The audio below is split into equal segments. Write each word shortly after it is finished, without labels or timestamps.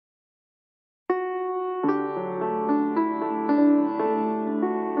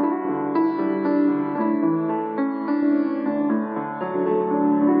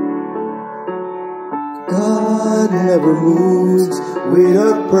never moves with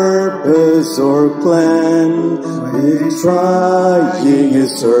a purpose or plan, with trying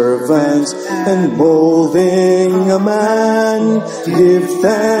his servants and molding a man. Give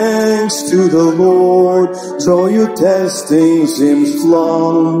thanks to the Lord, though your testing seems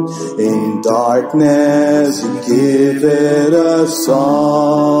long. In darkness, give it a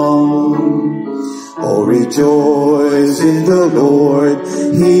song. Oh, rejoice in the Lord,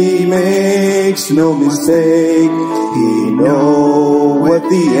 He makes no mistake. He knows at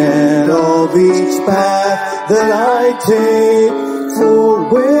the end of each path that I take. For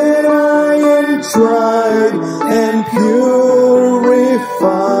when I am tried and purified,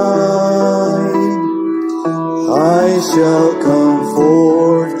 I shall come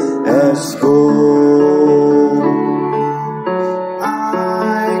forth as gold.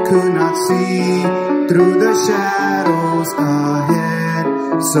 I could not see through the shadows ahead,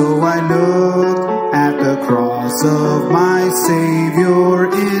 so I looked at the cross of my Savior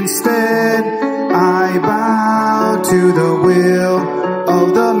instead. I bowed to the will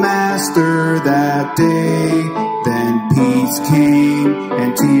of the Master that day. Then peace came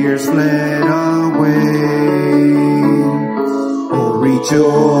and tears fled away. Oh,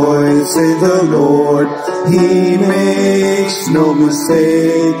 rejoice in the Lord, He makes no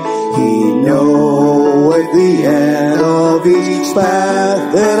mistake. He knows at the end of each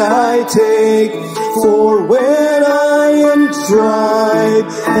path that I take. For when I am tried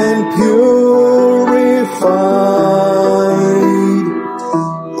and purified,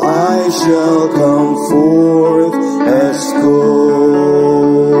 I shall come forth as gold.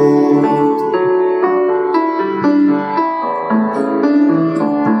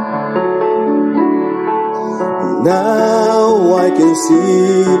 Now I can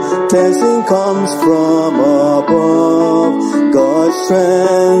see testing comes from above. God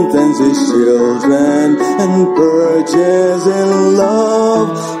strengthens His children and purges in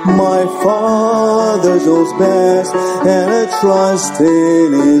love. My Father knows best, and I trust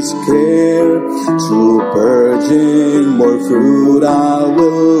in His care. Through purging, more fruit I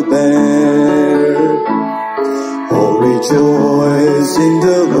will bear. Oh, rejoice in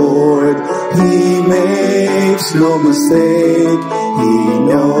the Lord, He makes no mistake. He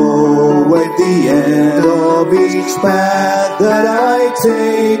knows at the end of each path that I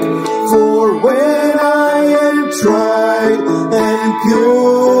take. For when I am tried and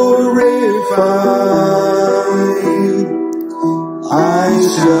purified, I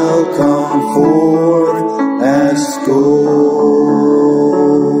shall come forth